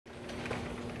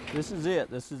This is it.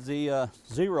 This is the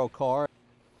Zero car.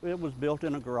 It was built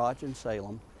in a garage in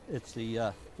Salem. It's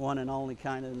the one and only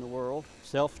kind in the world.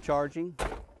 Self-charging.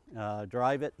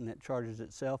 Drive it and it charges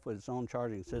itself with its own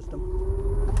charging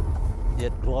system.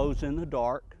 It glows in the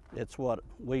dark. It's what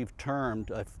we've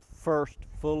termed a first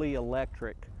fully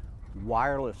electric,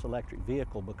 wireless electric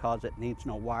vehicle because it needs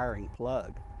no wiring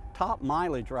plug. Top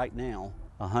mileage right now,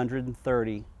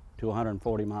 130 to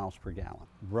 140 miles per gallon.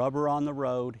 Rubber on the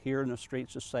road here in the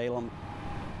streets of Salem.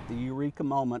 The eureka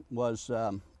moment was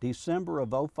December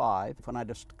of '05 when I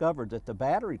discovered that the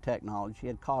battery technology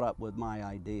had caught up with my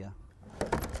idea.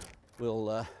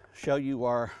 We'll show you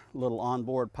our little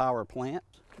onboard power plant.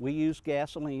 We use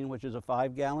gasoline, which is a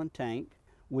 5-gallon tank.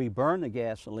 We burn the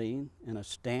gasoline in a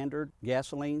standard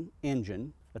gasoline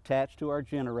engine attached to our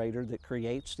generator that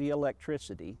creates the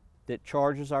electricity that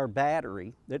charges our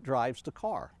battery that drives the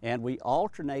car. And we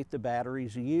alternate the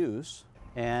battery's use,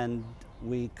 and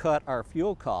we cut our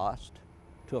fuel cost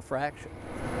to a fraction.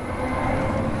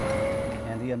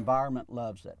 And the environment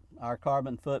loves it. Our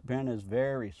carbon footprint is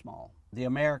very small. The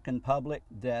American public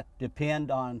that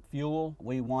depend on fuel,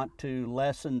 we want to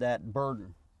lessen that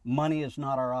burden. Money is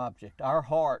not our object. Our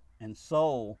heart and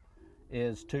soul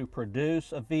is to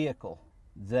produce a vehicle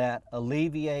that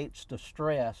alleviates the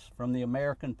stress from the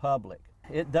American public.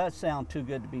 It does sound too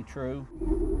good to be true.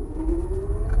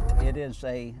 It is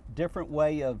a different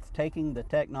way of taking the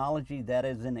technology that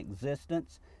is in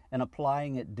existence and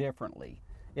applying it differently.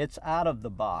 It's out of the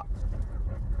box.